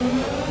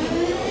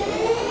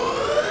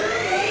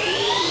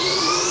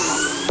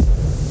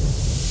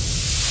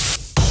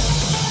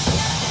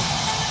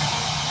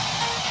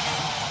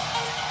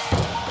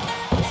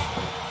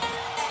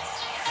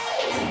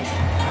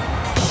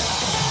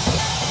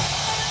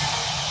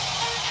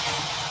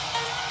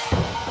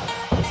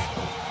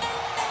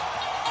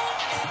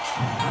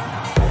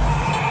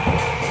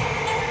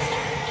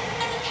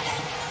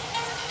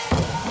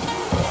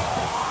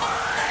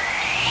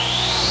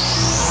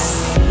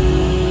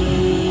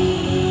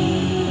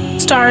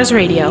Stars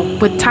Radio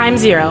with Time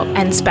Zero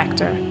and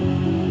Spectre.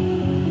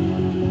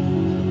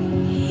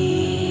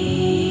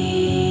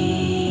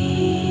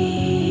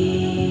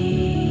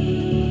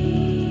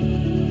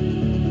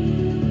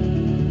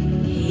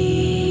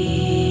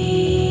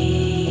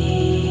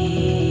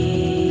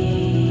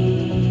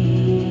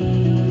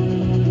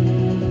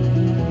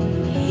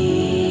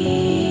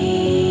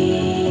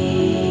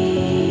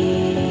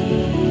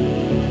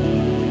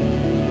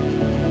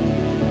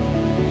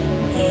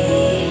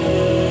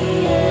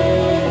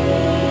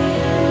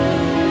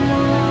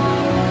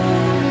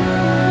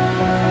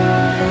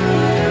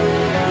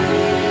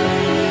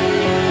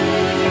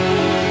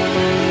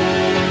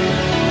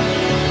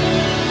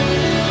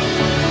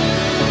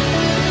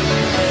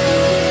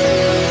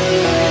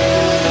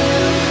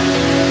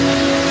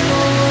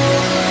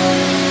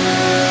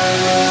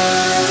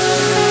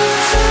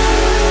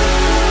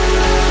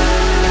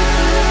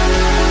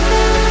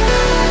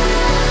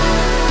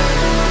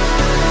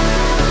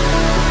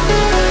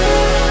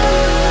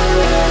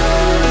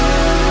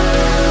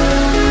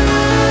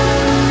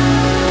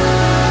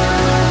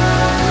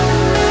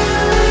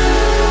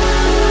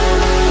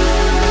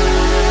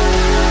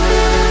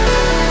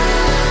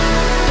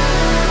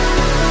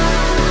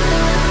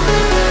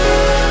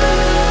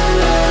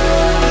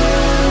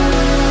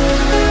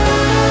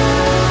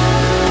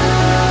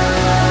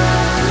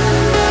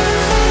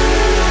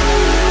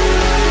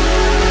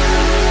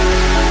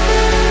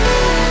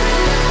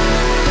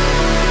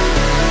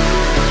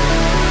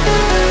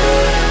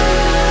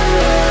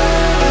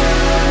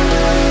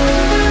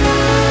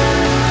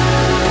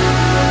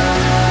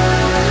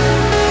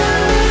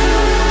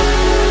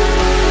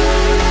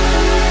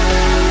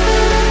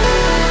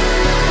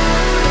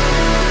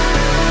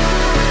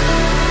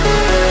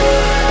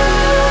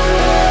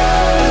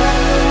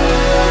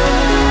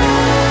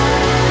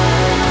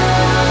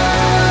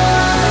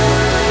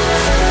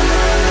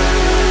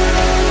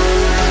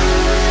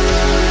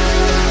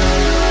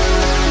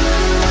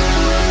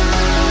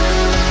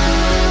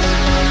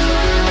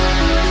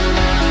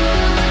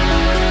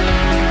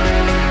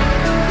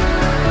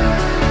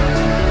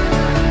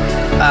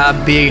 A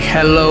big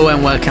hello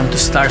and welcome to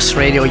Stars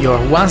Radio.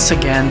 You're once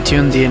again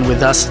tuned in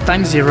with us,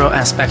 Time Zero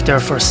and Spectre,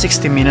 for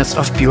 60 minutes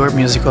of pure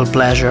musical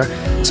pleasure.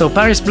 So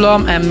Paris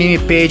Blom and Mimi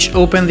Page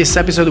open this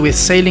episode with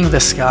Sailing the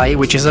Sky,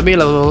 which is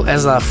available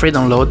as a free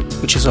download,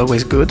 which is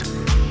always good.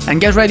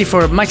 And get ready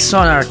for Mike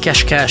Sonar,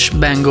 Cash Cash,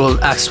 Ben Gold,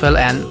 Axwell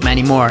and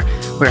many more.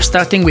 We're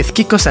starting with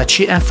Kiko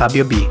Secchi and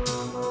Fabio B.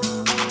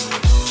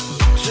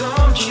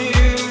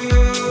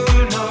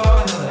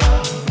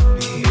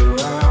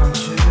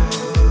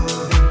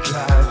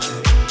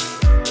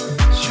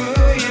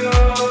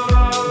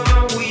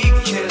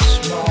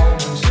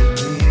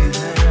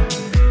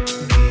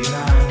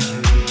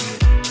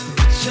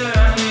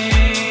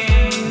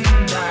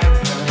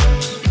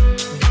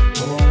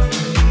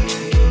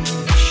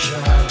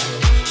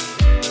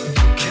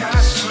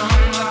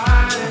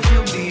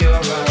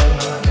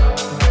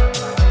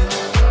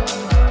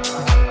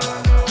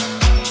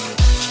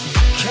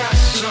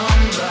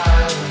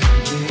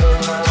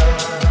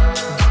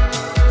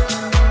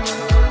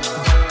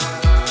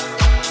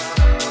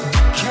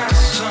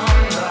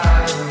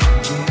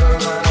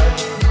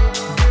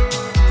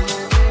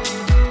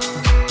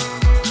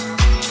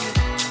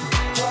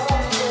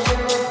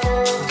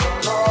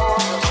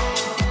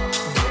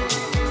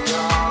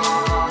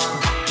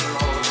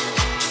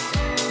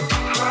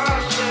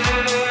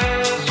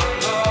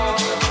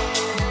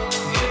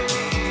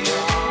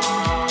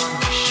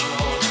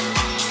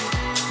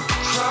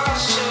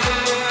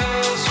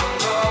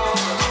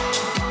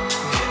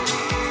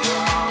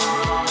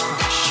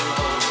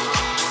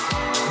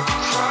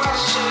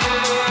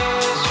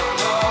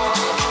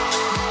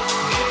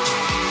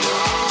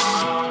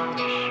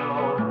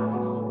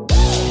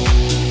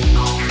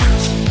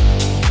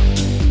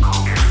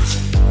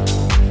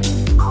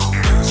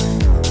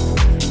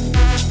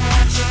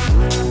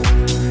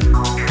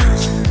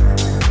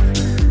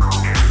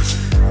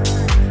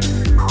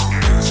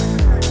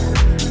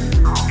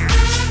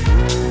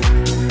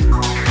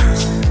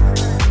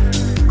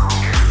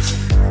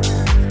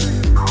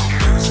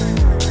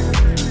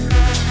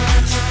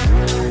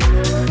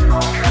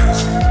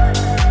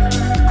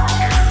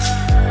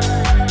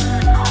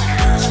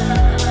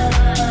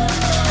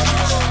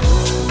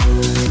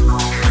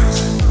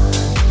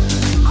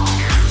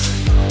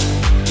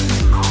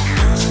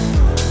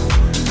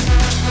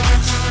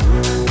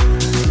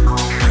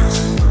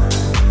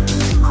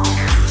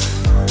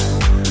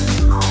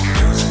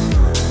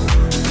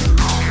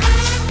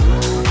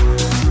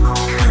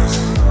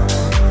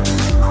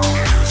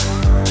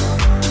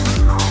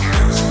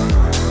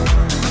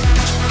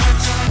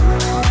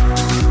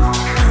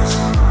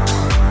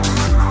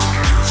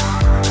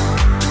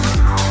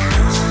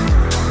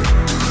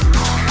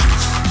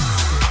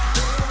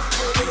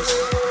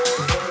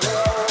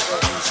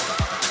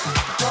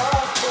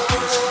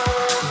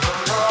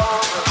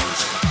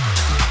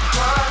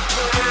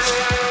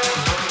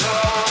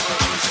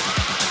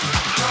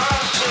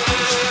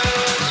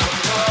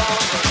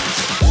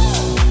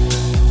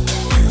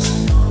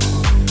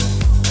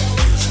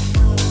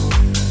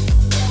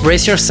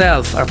 Brace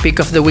yourself, our pick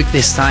of the week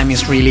this time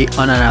is really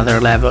on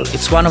another level.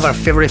 It's one of our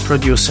favorite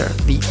producers,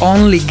 the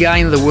only guy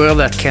in the world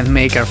that can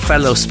make our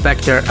fellow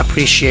Spectre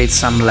appreciate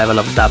some level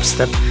of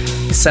dubstep.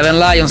 It's Seven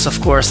Lions,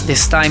 of course,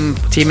 this time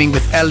teaming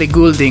with Ellie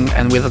Goulding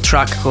and with a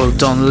track called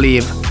Don't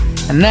Leave.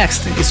 And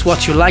next is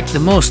what you liked the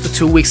most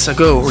 2 weeks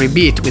ago,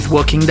 Rebeat with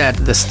Walking Dead,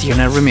 the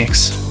Stirner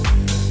remix.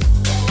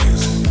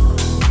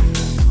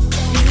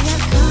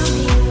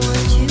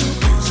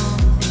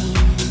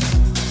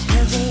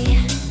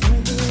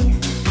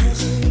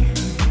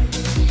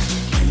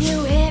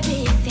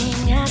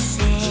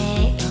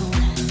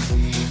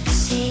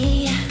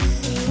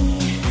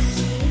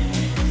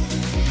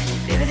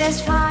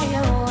 There's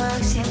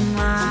fireworks in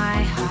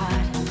my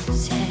heart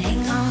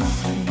setting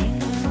off.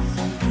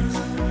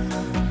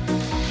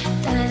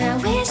 Darling, I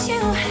wish you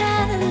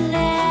hadn't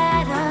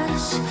let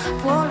us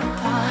pull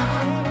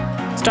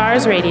apart.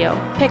 Stars Radio,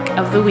 pick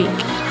of the week.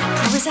 I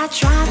promise I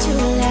try to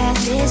let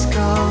this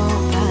go,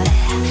 but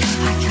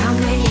I can't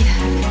breathe.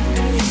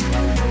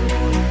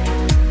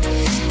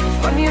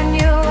 If only you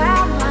knew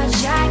how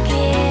much I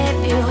give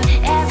you,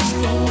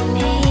 everything you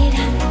need.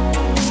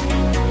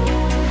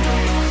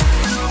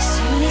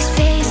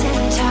 Space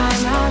and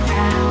time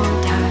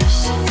around us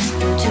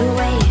to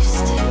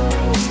waste.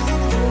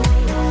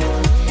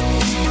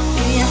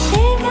 Maybe I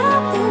think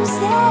I'm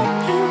losing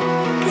you,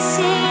 can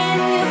see in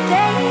your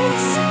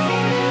face.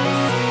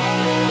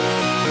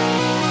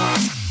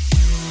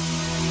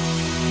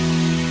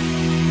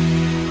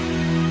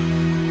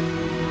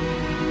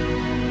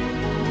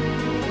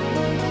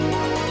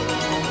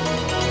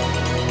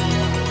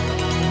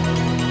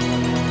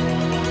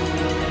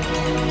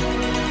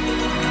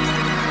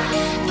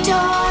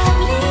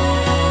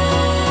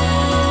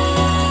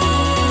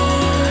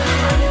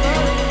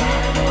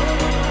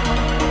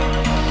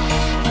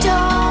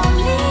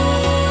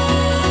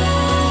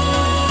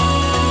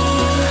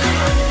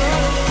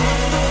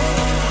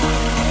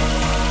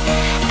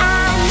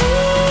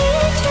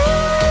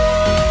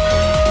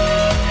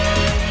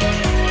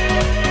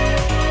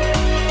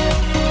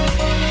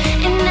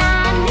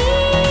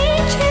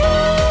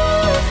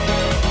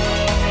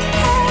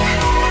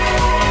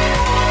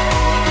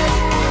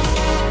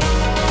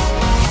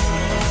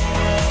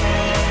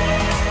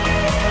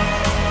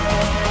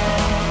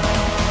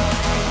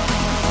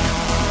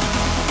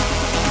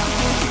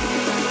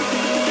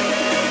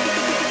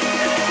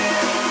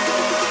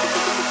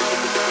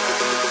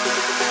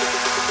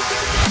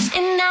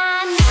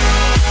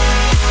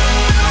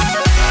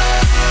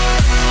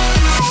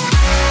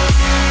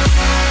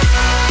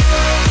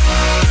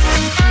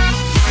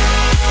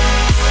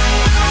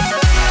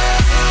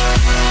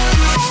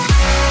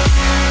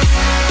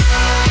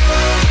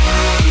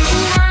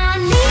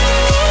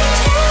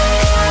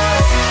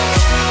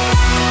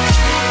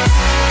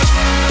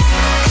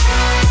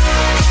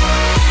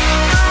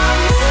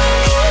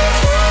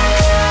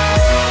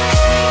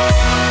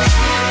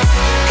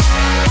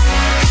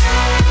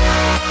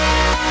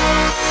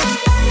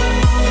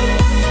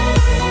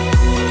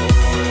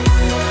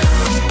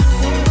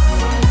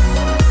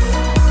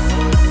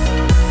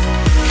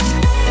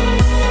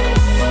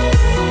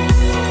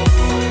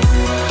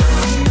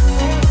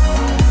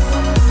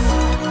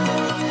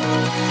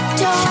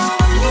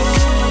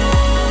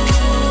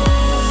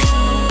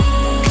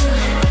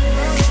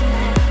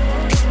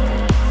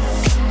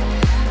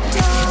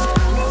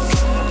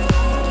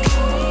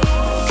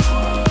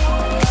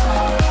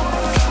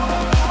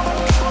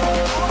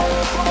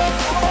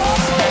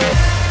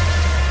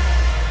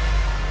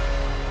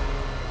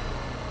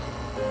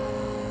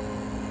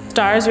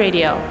 Stars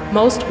Radio,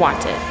 Most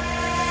Wanted.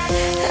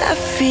 I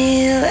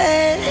feel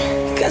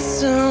it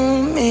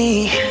consume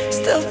me,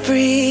 still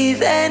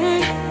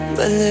breathing,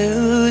 but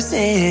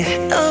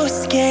losing, no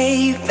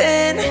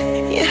escaping.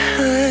 You're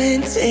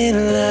hunting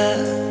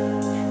love,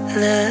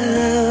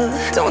 love.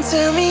 Don't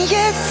tell me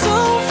it's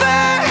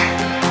over.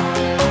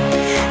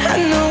 I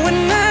know when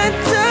I'm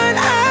done,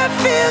 I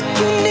feel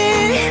you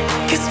near,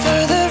 'cause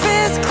further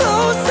is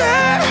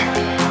closer.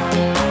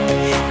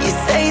 You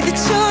say that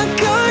you're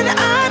gone,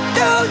 I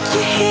know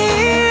you're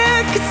here,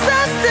 'cause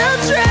I still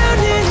drown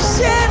in the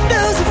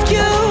shadows of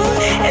you,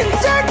 and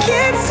I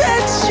can't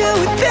touch you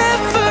with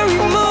every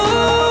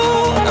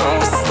move. No,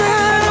 it's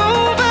not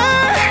over.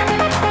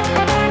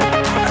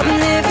 I'm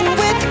living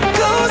with the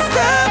ghost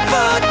of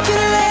all you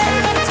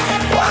left,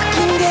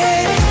 walking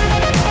dead.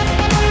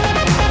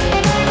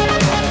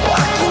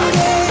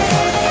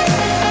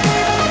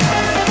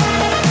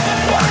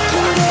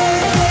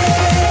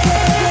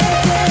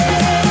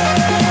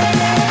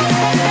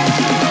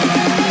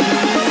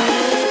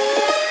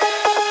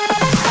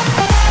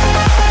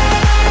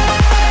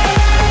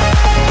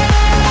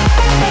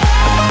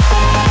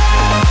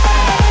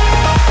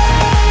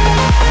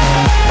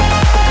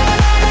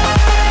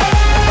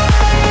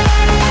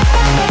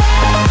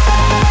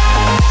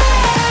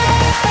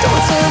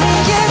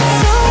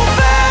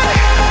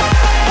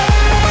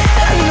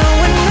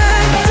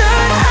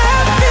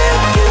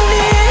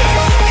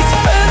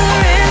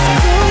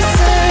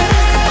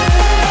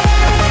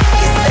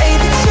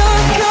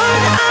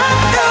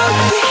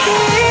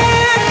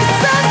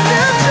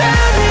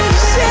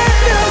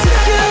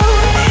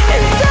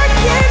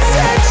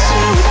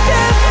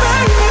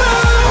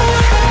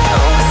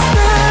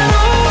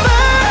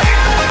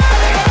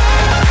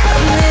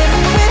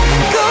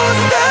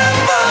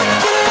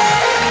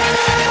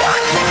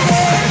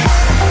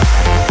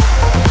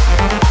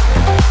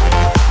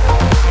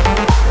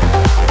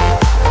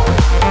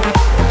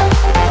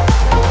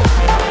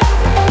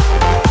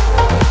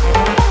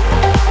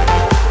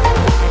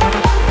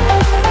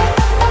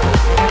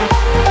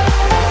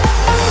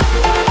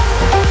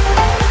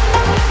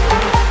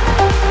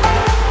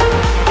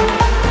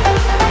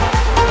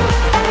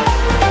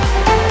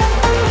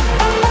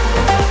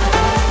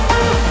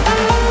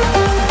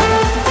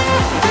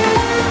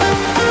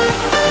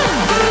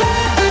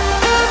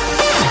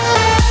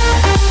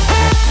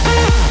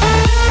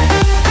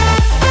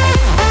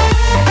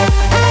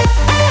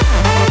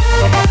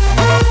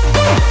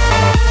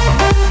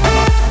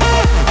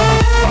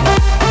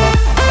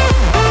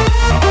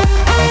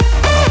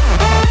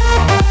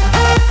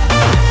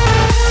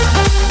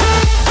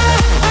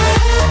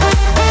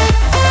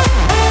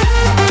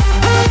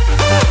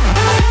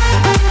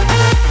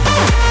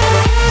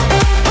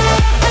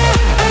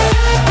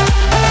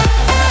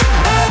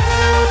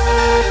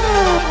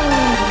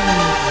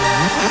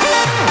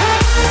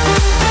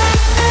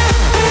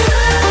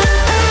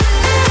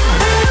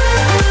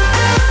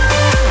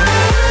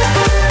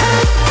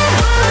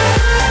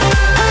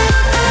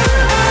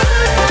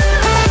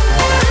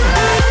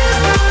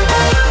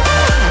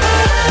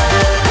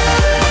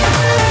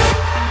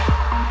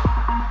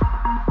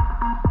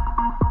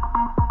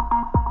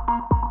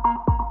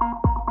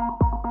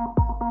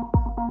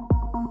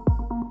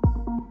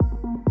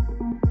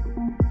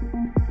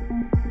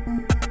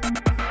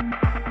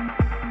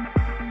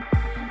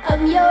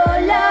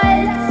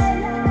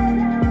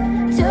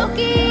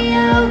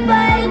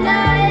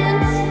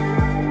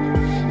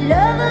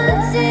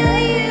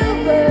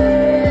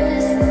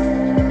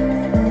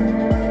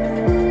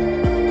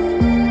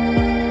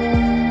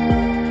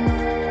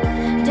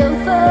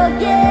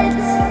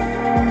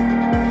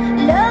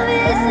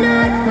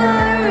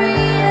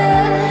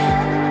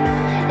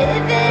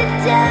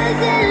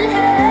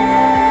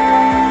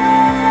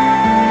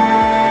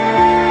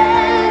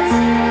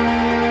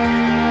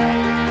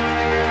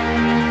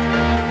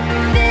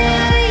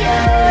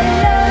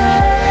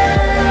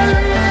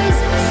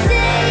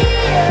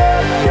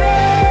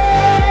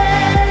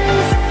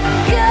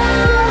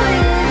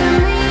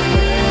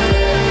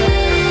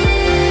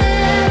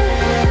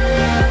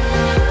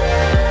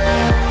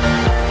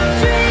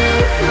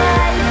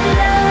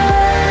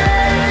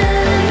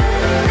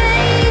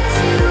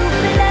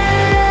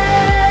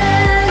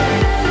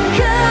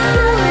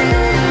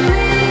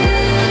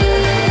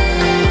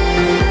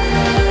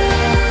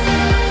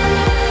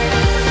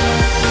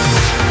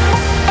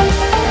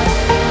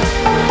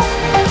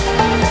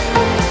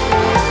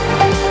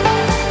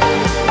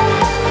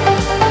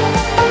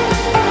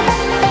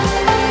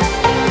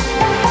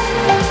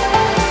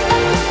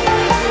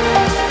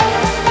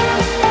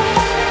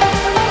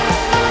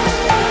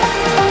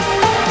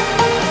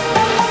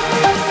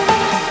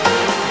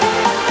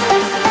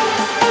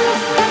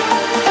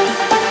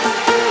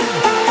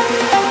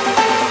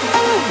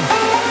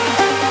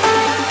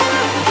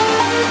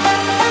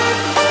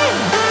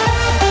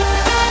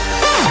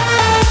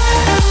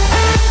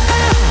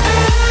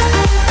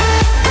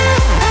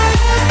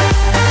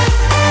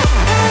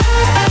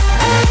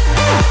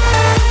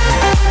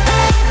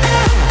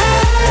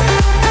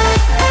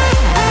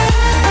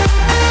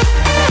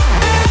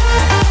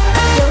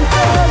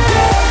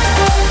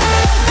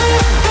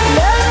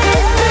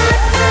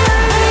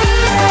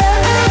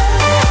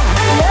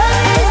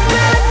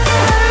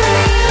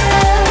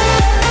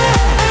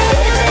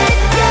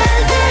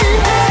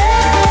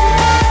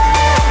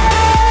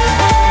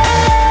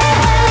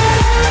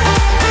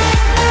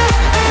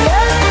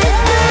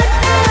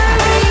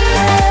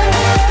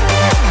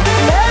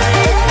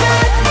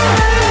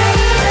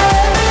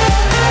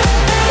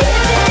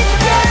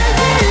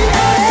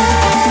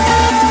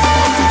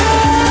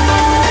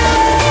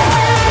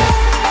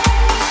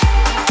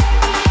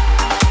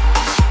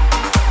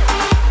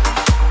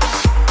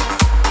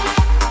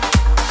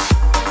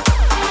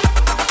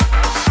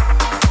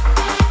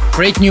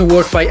 Great new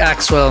work by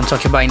Axwell on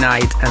Tokyo by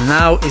Night, and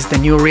now is the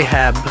new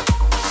Rehab.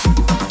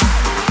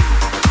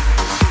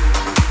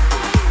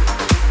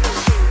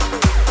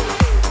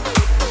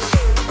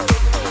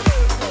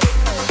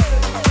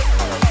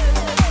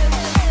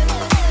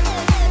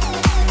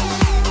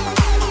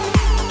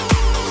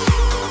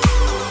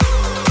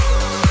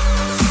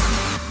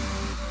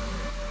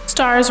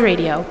 Stars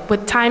Radio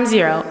with Time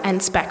Zero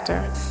and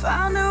Spectre.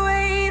 Found a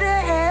way to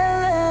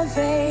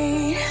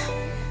elevate,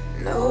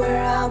 know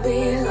where I'll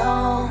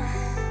belong.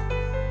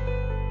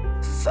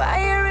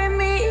 Fire in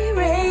me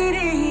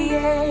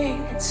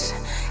radiates,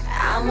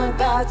 I'm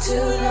about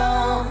to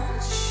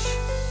launch.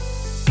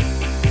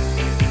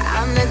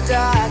 I'm the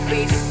dark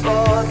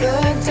before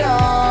the dawn.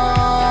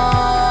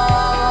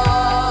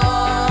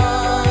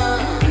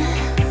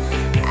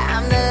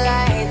 I'm the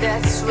light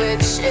that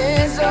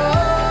switches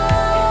on.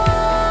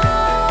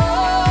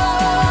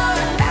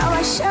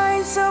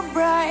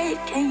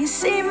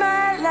 See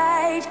my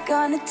light,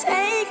 gonna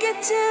take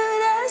it to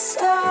the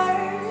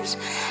stars.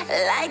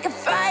 Like a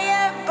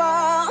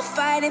fireball,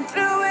 fighting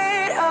through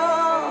it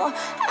all.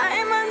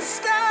 I'm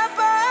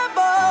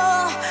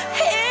unstoppable.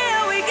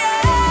 Here we go.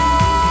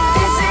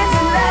 This is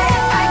the night,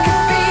 I can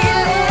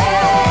feel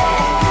it.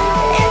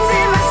 It's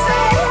in my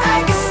sight,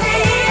 I can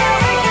see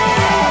it.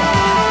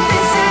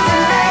 This is the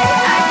night,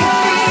 I can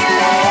feel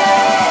it.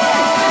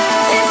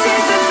 This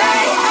is the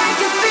night, I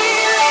can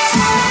feel it.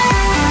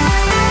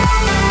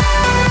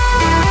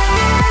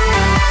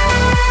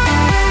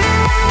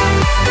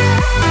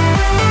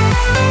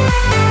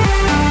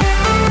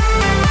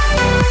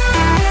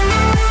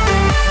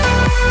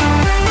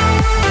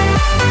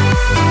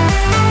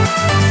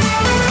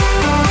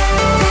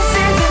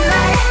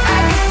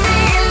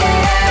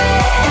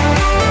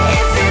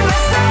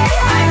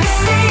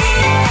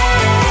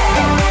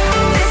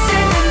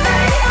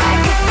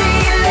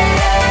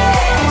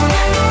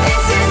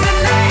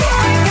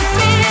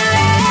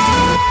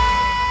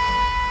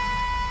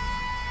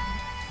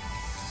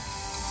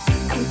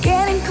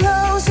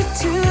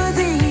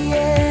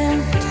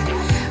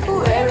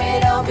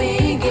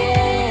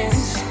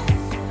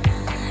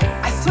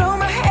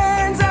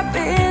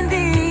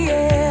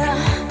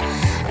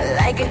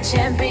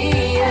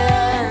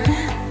 Champion,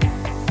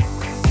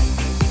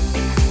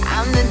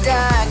 I'm the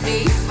dark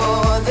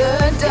before the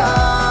dawn.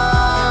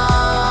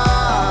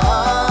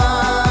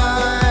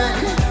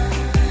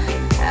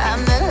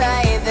 I'm the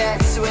light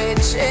that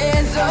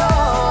switches on.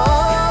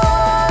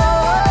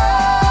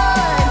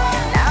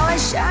 Now I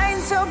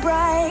shine so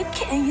bright,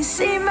 can you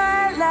see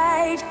my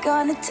light?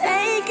 Gonna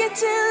take it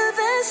to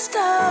the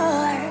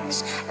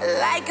stars.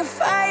 Like a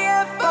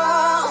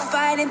fireball.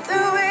 fighting through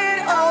it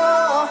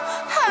all.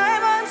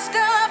 I'm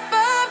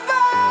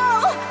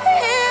unstoppable.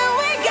 Here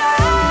we go.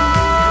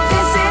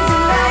 This is the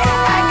night,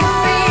 I can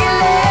feel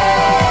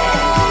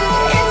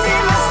it. It's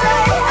in my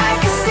sight, I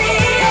can see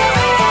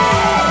it.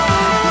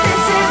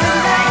 This is the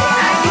night,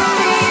 I can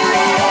feel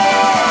it.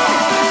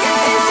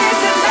 This is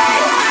the night, I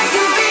can feel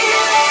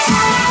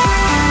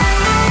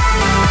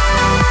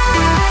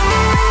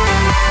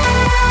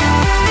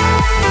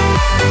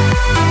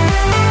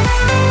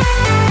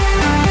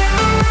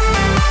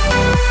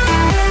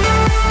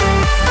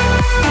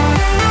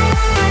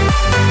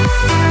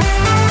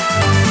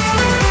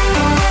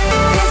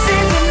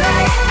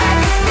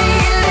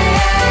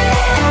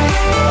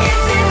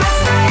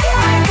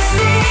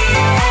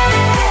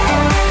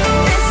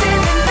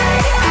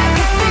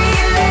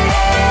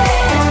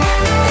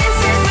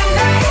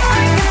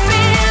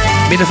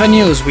Bit of a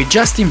news, we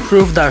just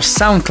improved our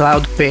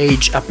SoundCloud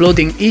page,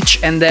 uploading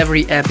each and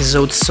every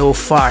episode so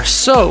far.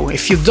 So,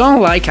 if you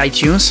don't like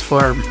iTunes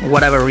for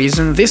whatever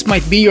reason, this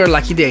might be your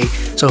lucky day.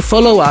 So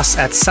follow us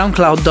at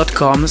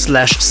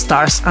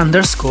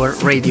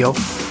soundcloud.com/stars_radio.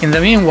 In the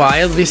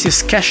meanwhile, this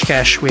is Cash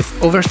Cash with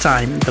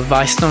Overtime, the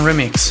Vicetone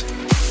remix.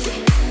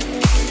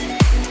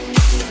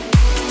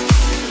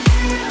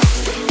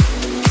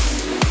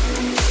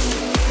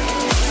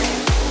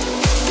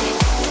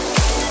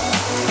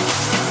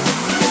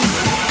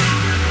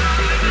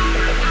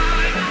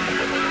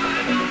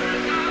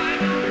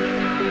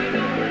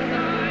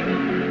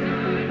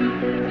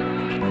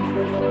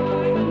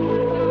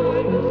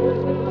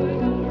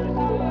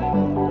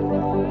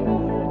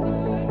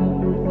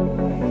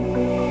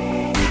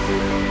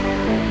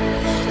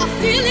 A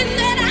feeling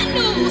that I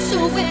know so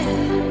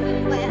well.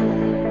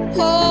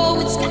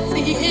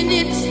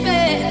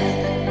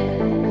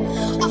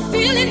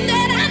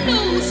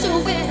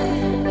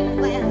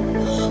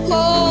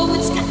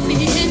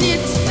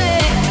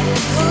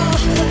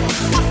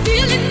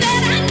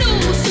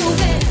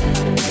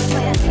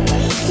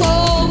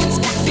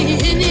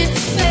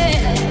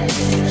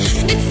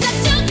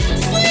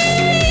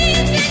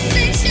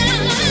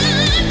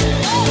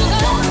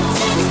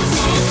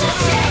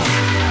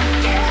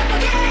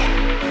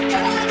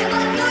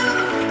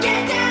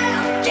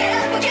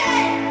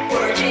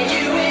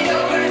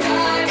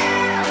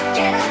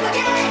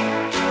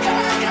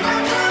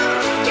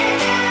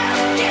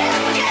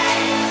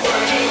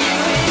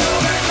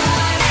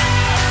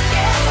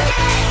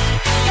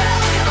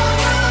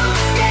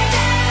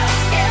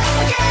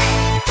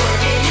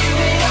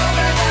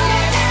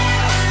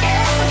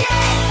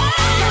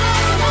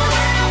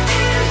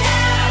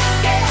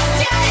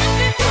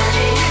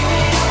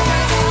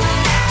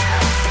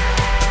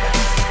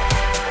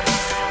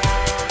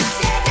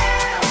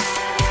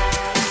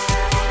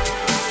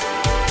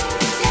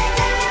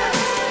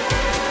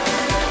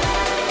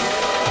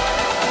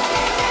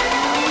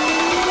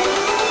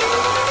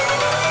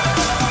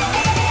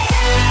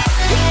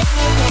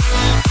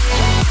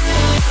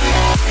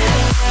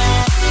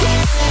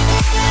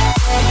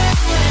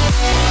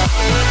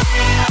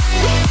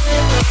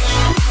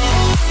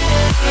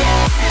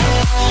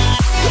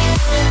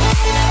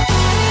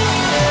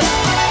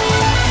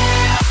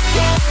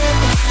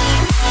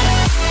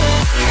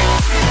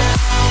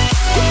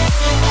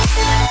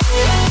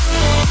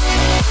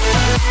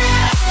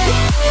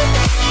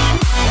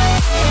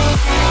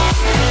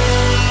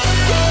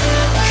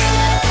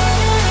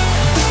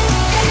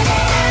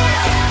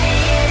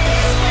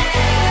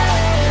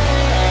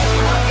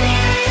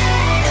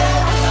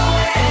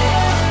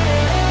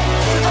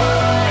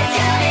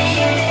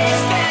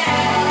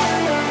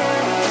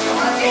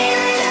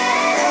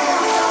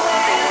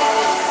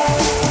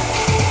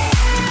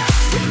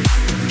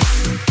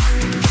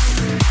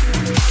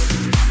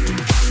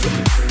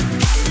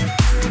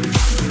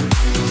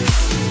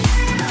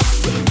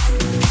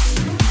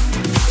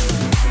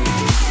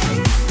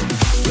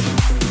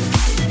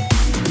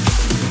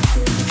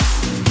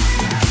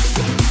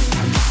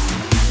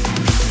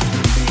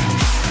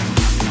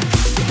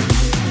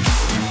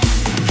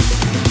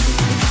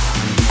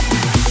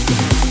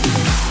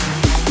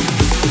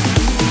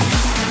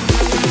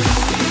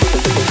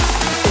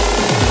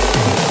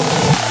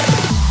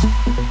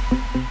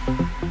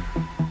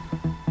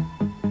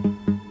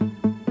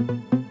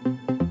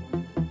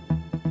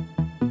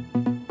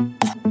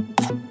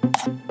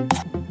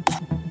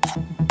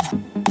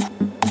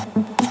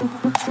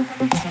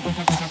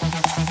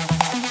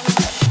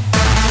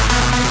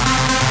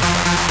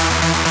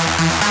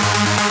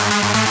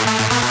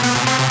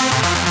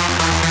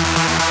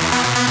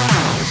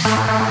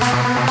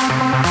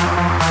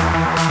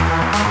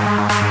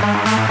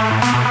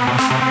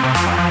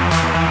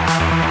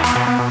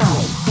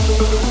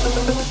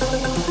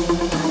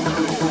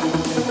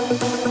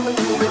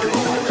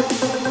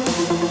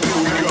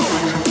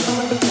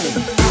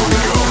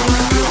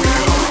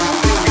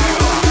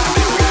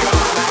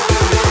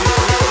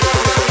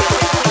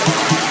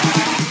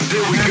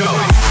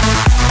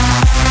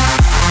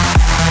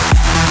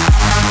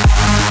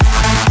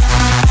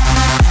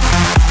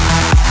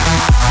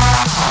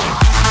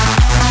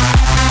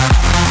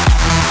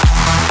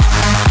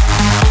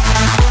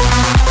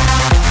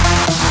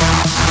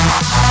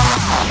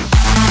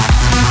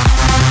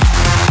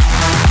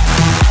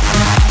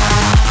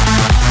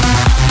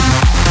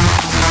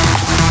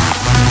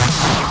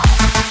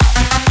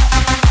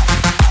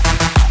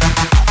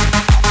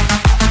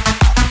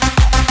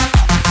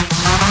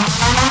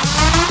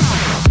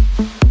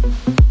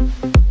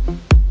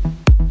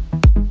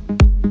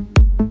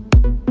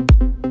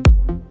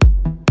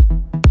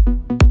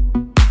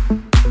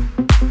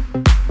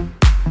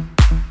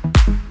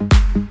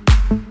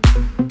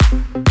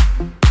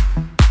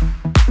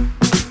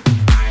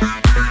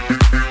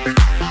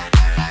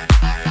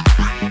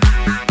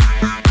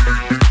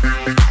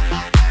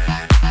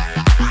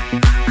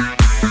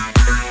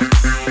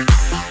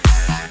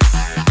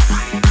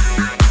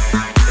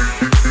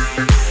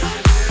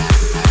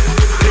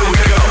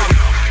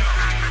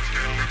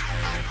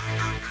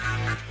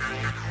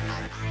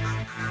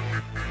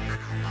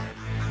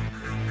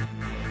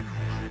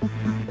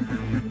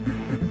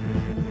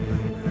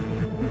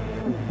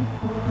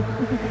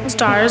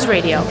 Stars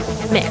Radio,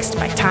 mixed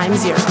by Time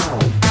Zero.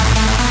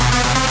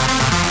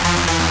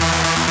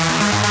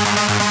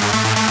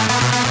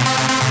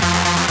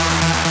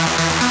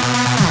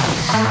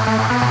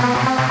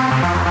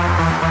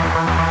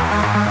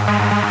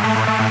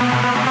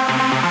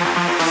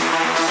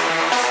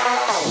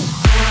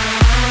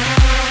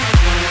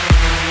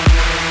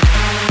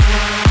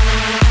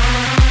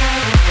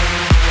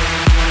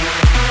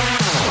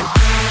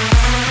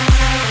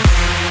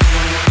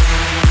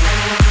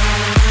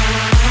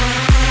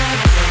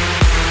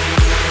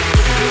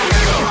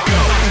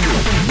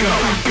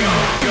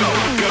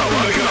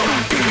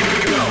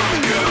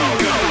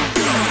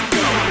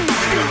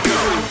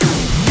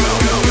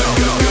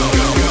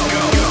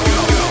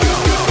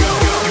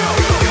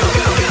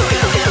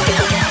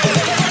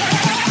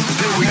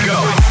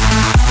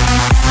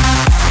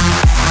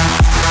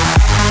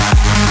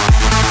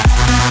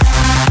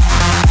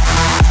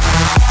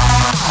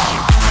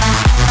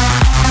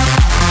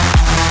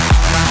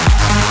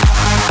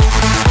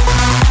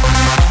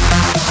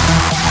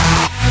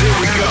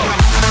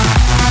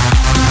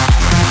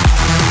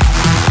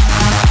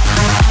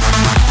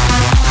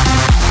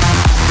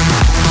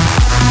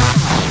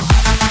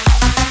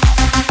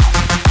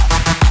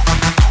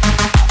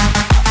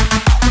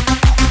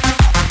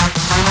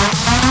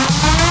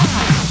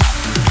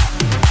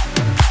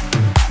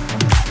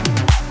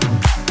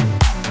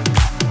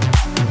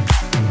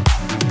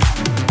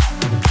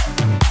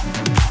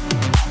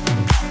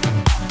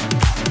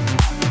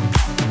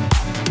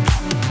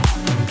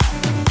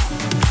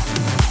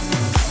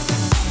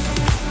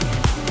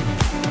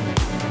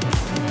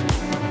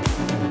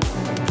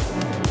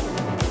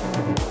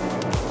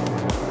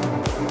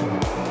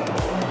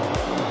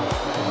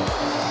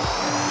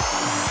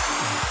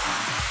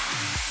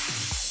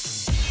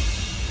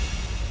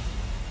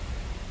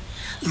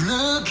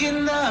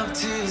 Looking up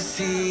to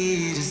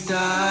see the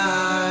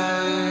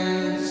stars,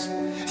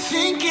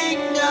 thinking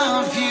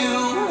of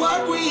you,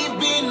 what we've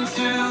been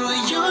through.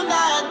 You're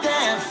not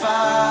that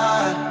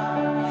far.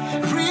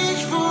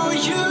 Reach for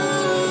you.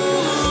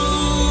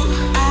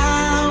 I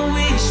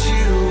wish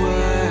you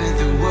were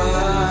the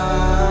one,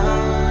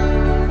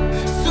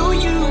 so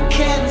you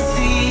can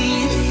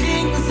see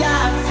things I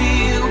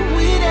feel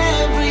with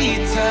every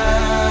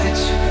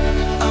touch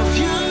of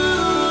you.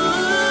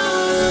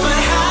 But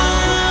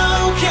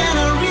how can I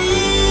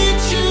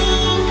reach you?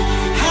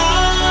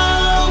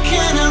 How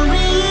can I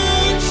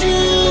reach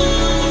you?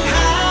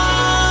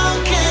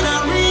 How can I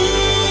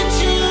reach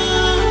you?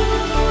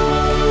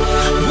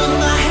 With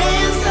my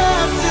hands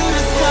up to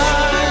the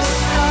stars.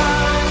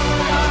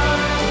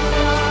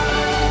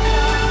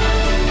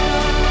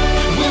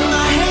 With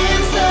my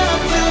hands up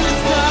to the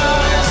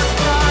stars.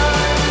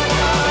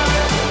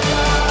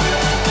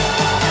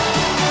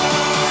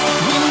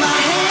 With my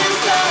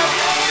hands up.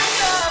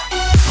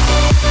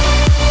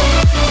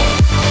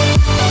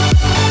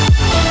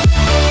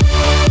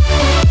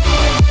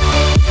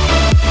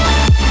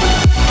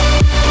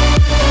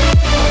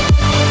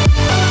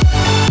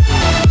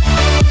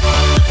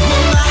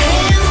 With my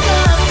hands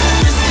up to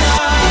the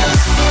stars.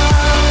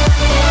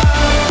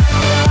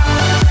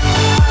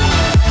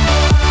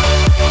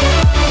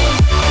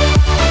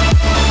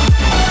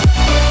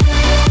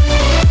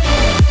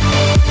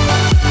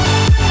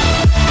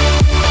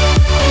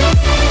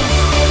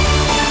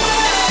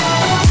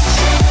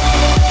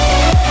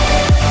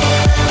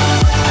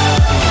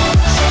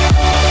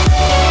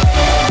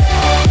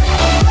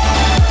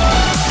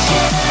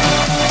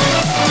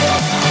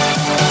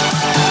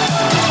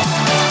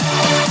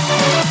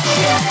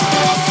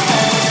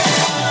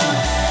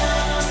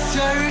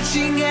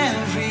 Searching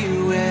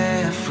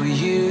everywhere for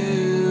you.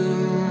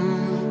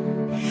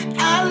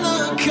 I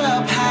look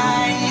up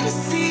high to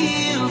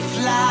see you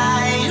fly.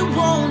 It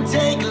won't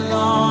take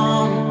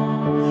long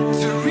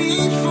to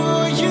reach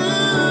for you.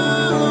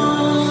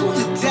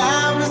 The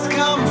time has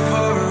come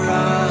for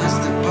us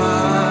to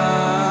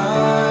part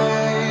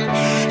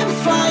and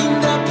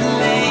find a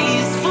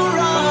place for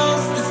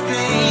us to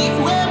stay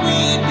where we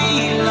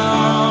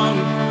belong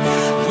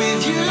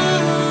with you.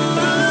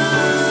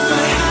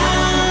 But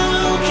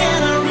how can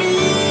I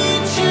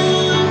reach you?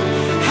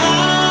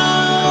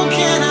 How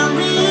can I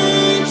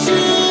reach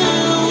you?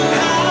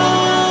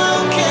 How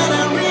can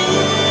I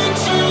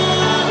reach you?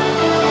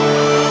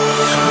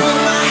 With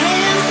my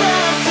hands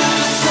up to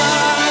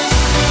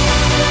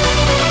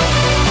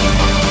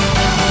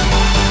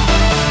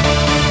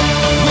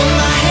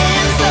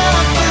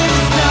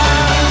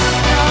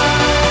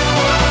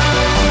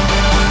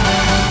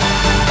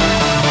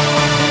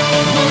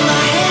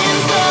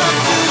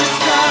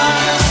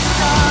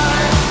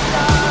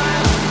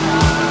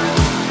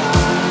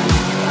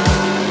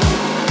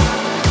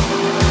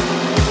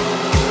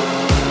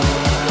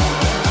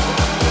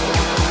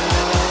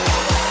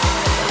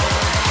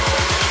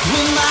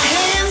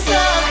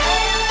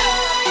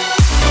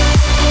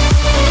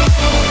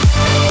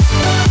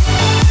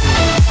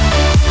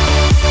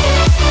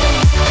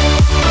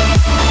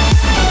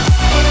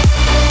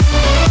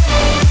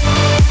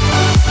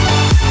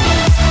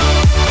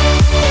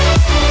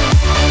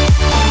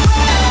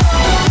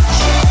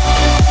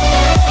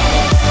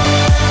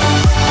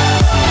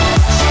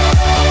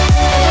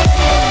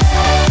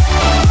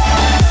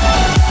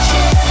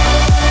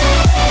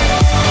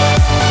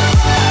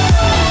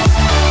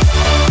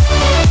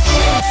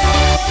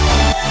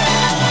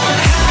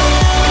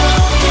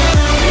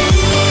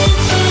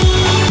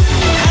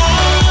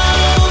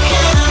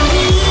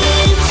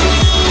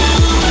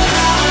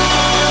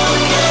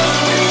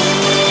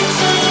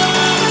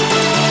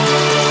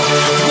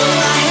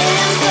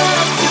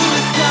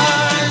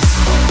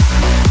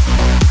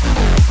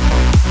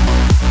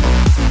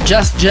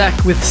Just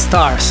Jack with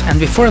Stars, and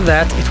before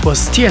that it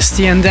was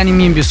TST and Danny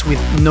Minbius with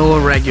No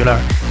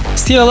Regular.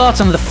 Still a lot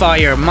on the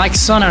fire, Mike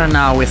Sonar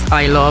now with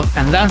I Love,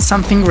 and then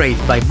Something Great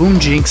by Boom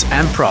Jinx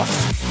and Prof.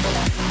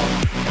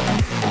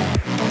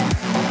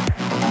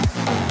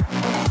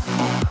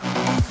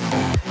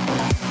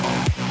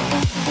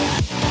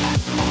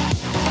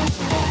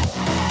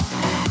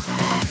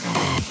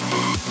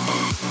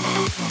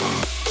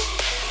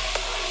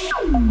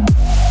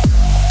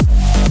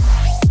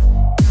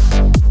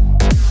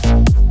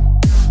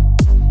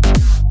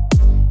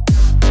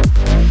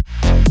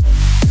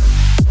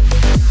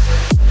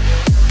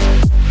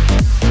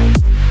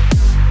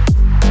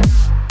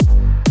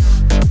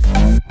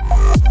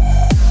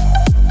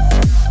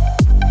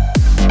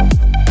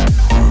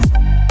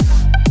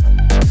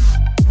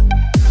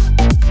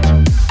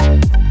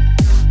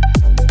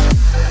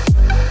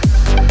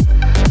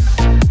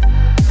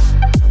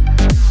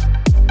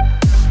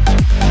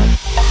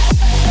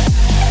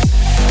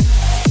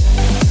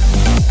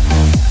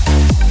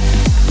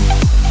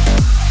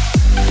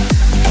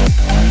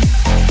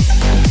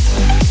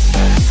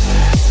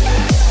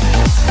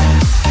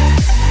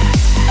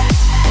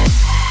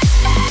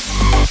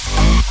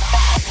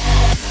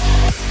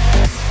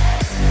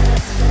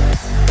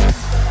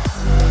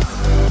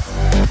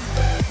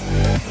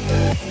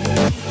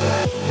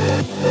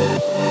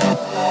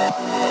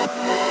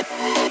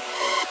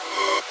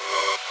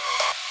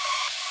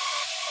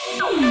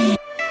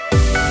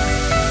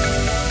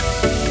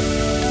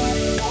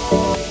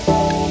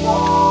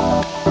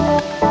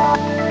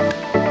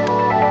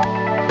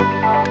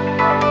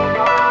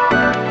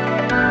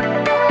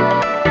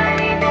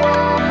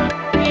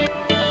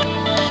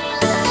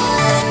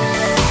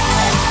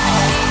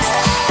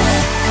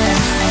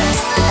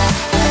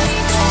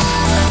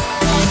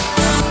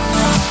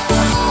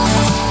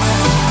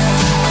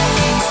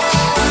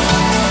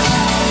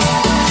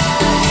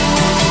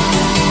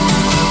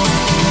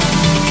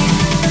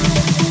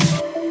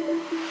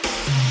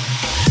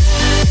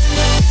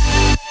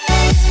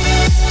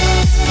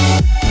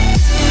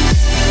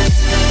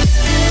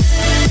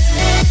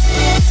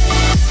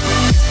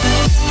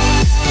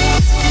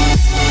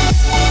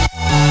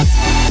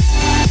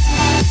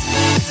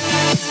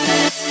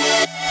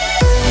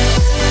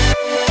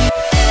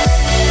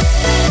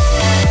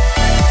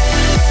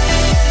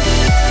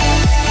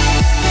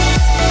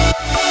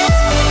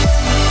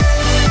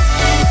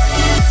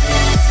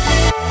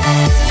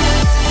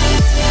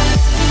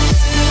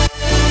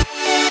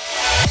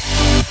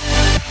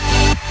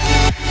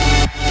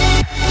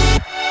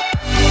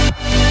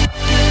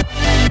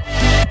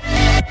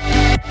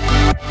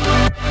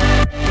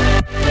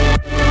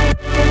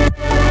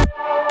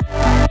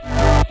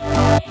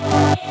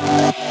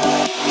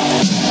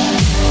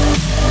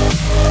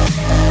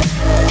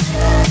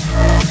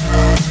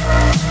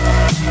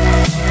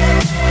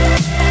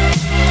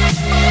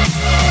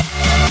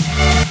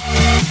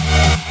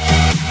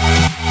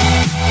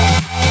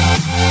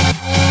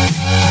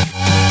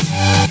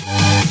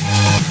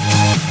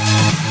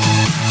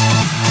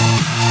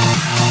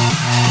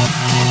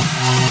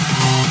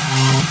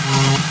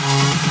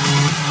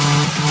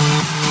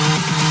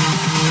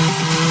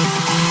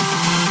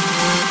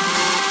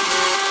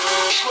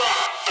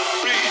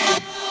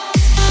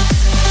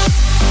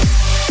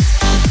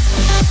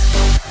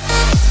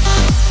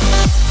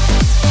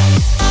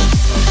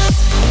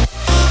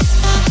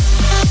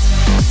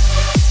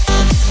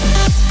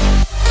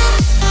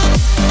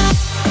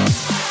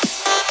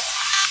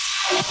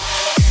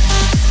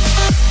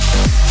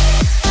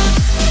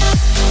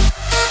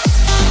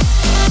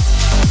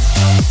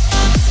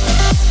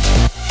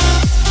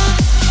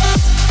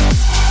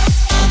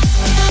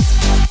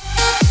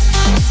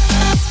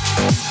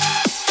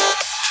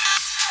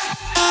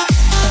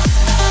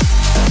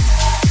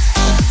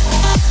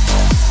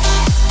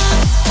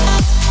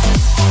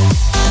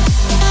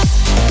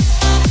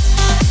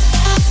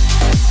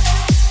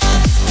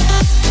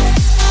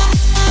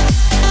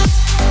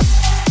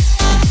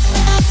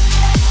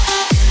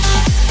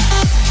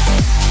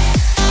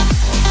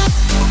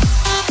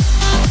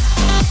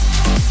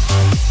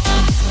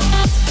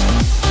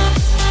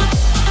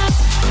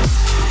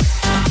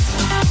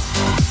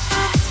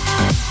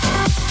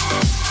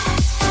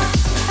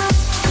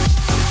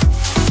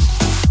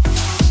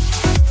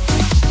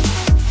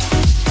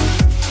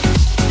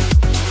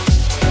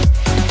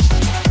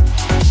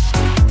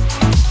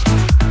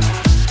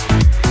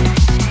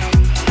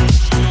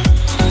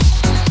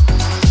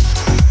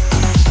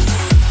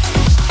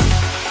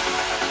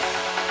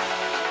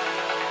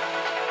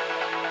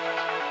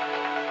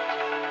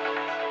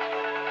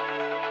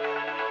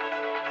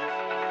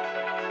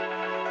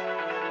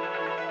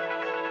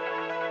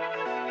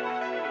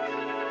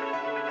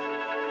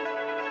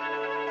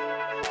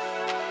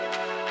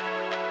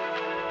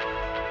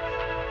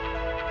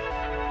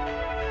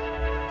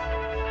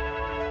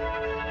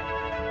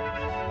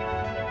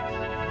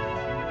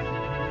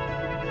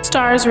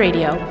 Stars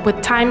Radio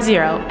with Time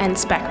Zero and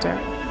Spectre.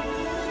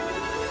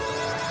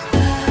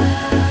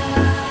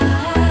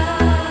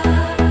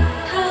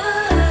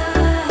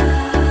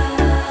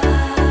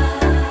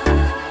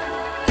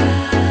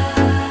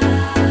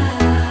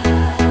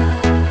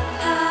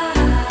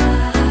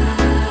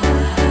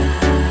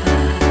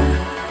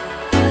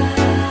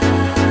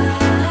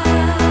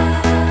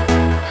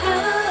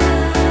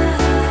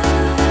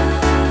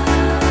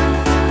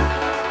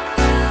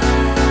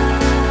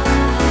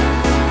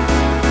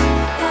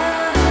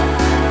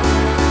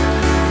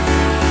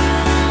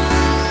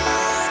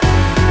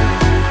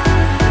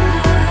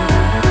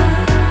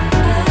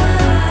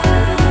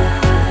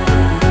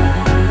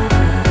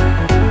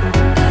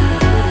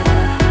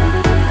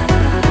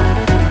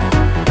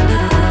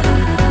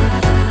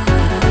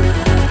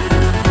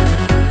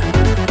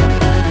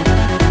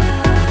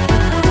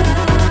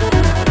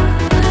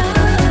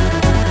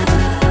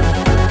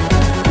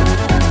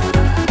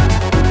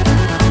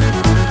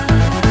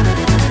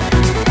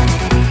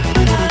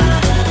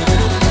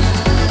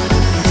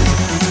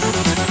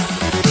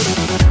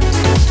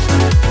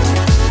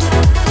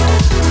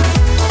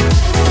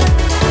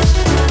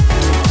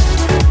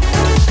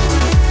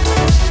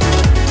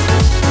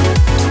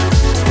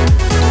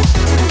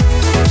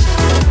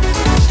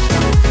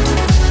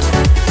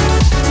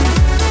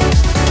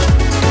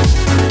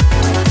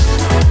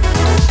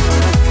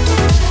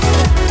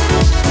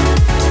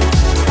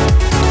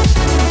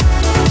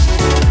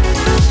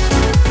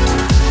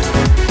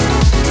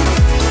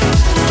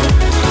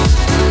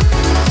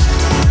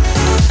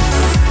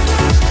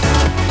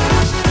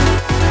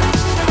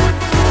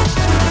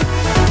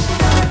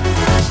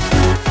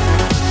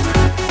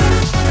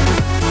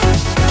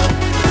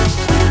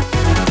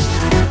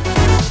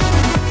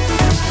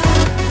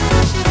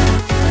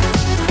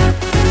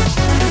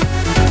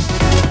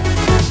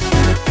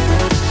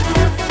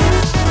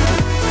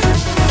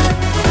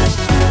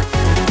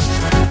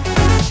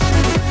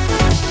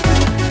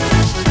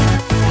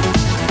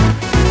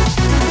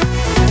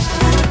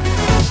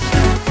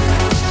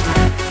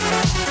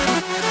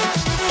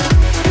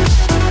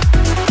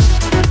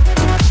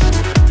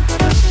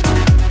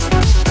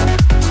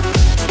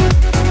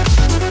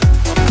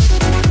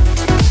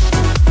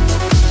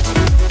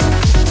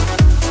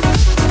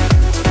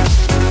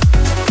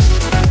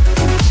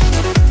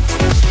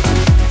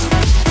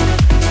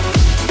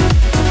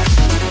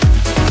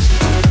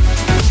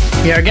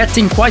 We are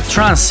getting quite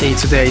trancey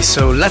today,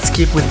 so let's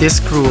keep with this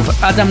groove.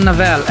 Adam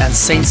Navel and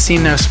Saint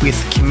Sinners with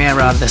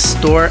Chimera, the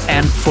Store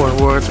and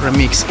Forward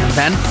remix, and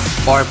then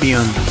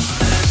Orbion.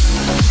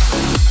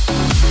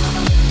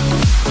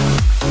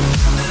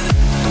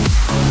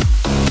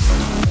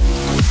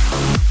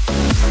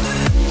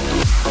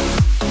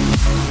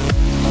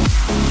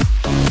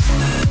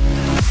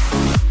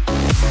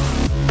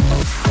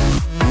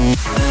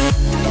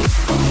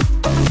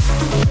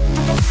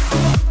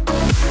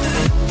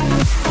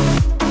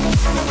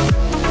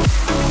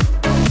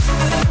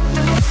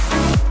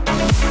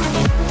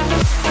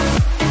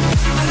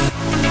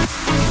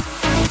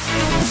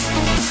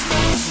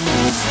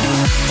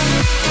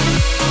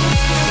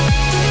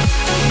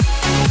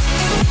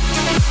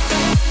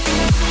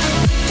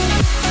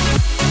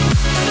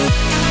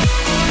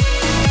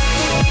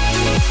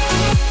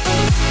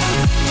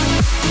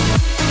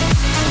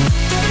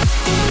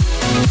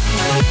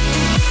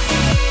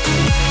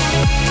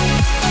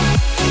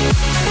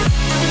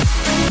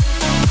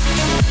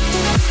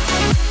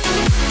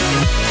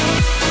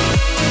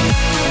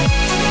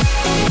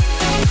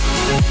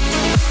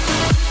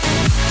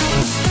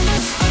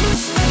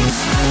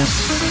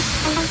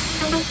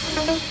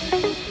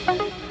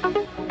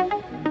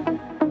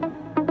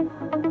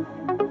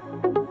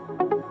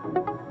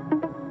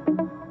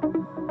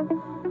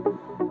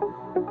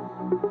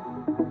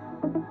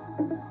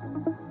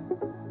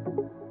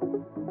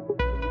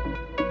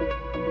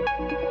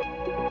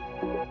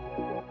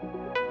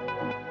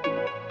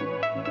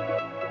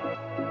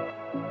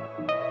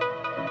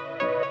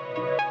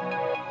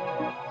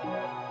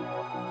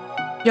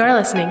 You're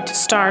listening to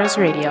Stars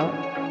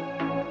Radio.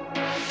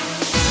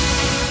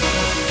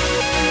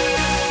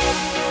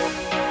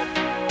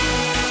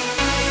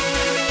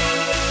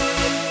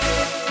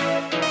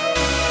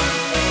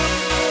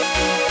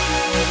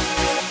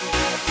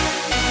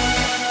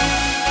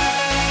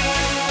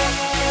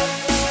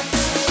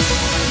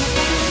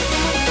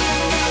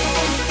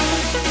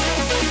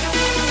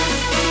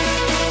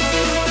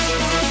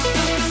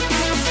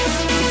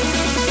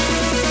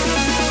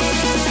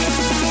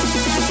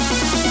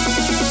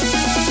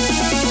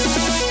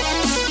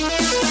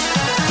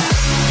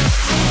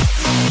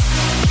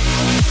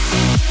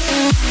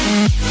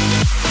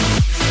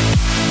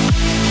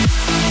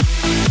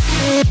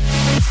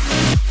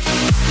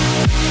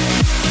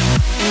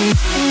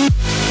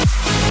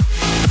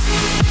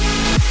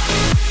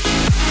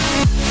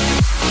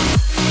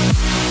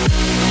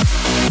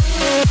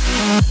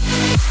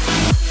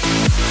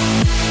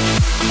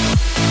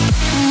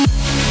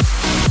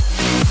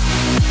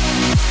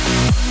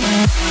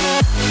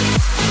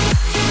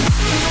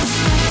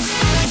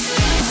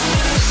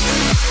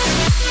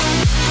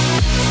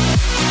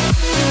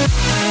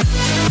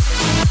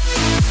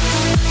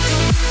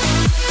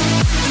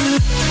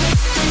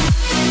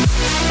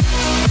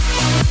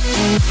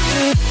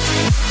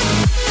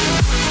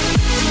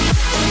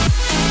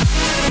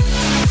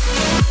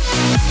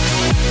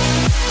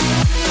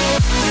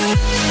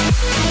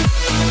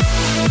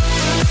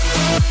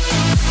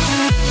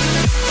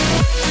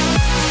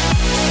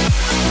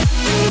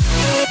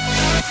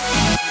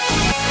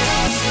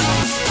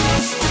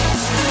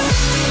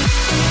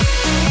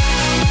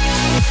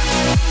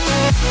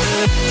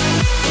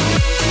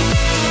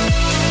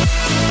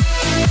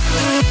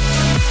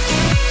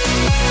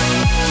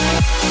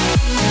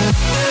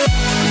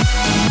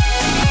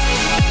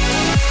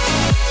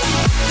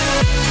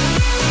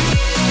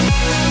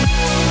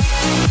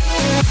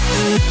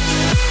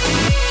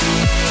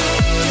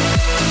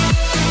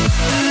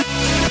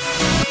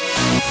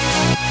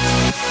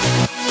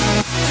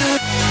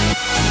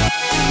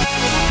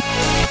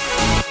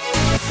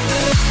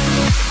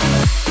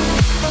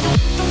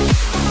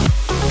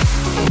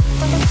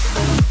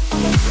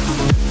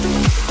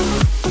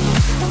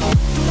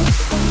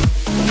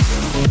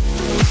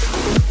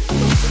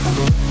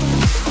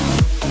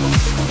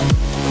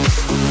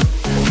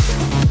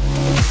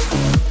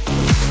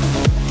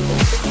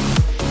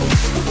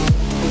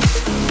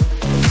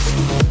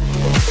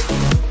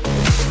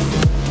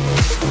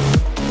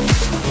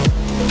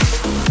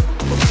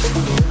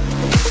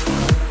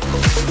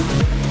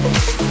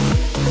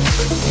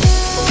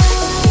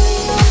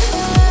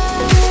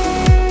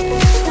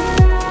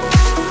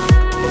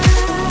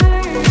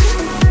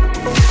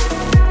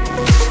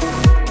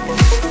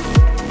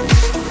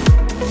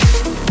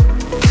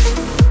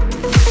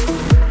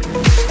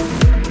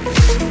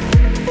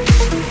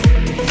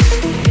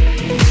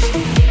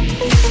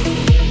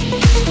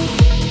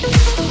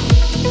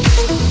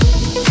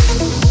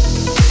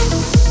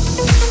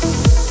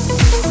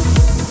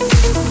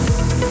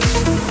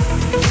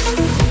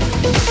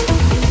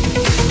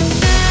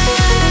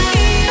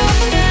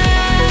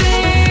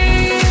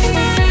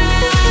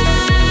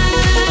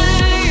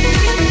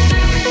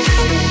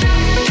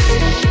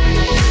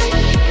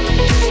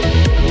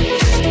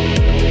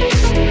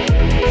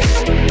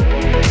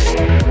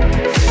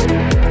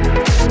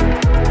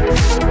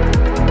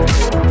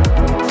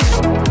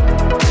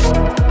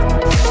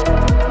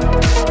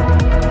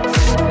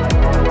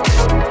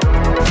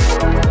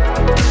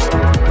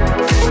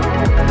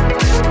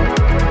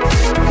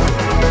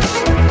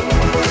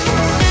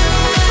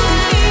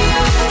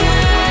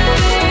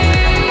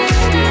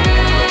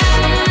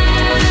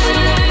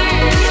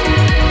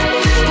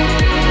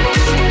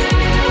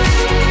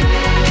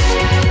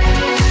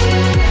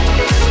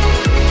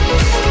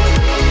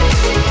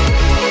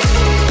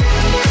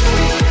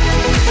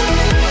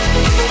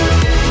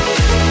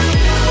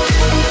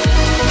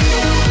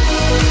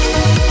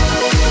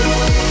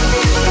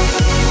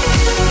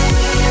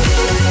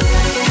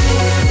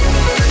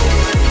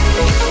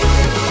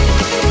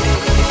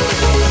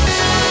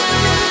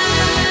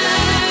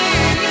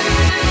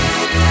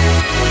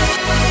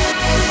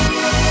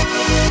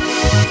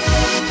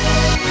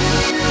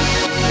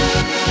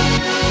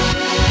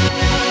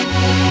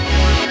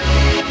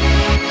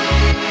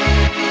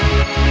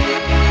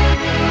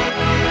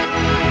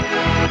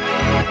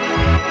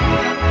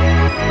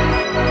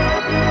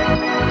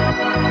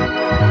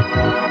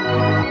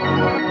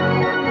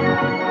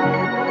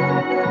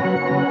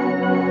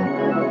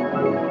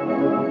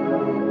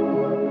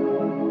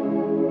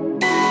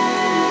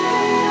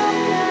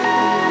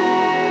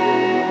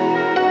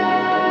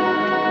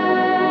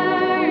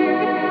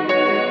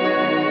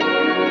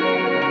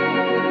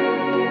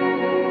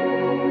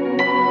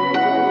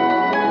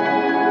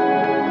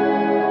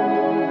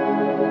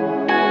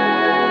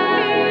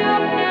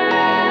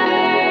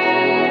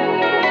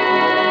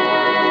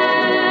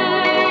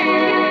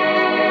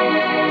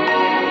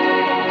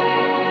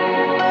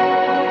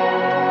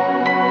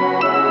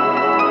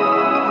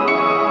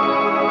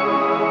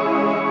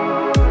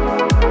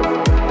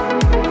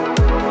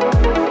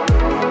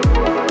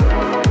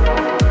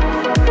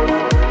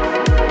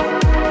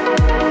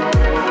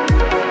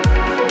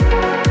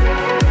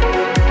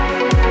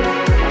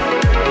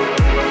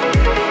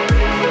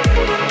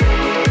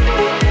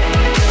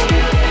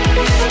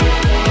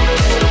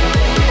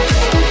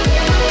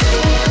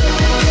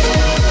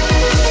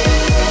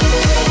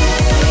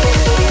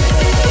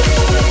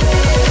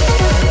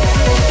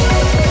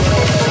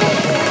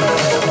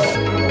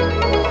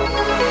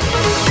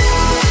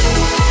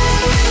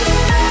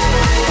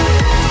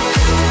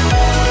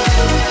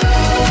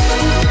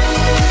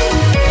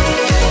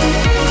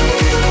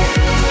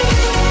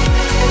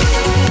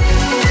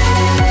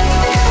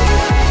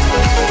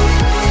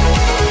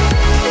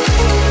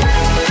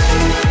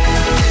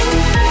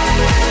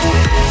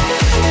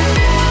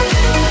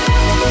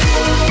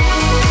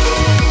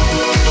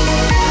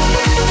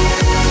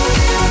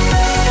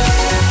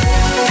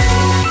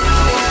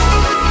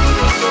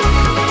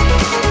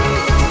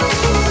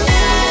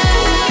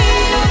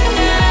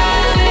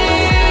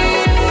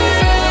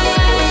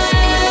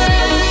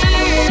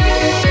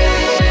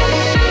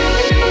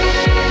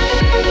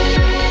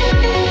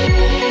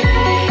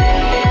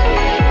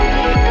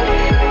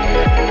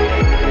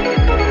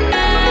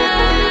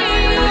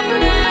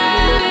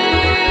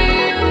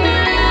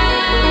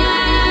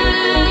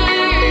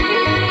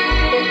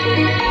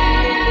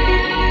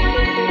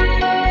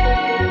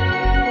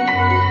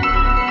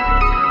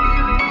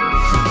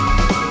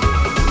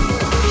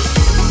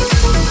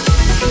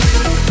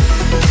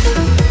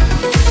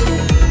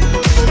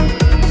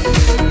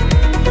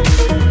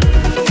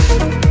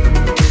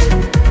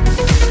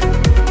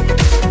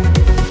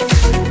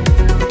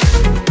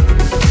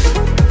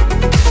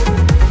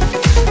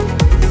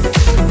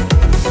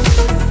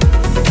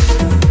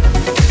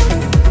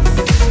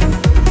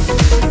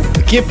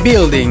 Keep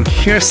building.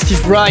 Here's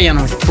Steve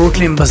Ryan with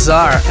Brooklyn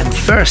Bazaar, and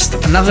first,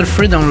 another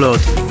free download,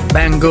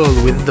 Ben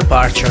Gold with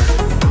Departure.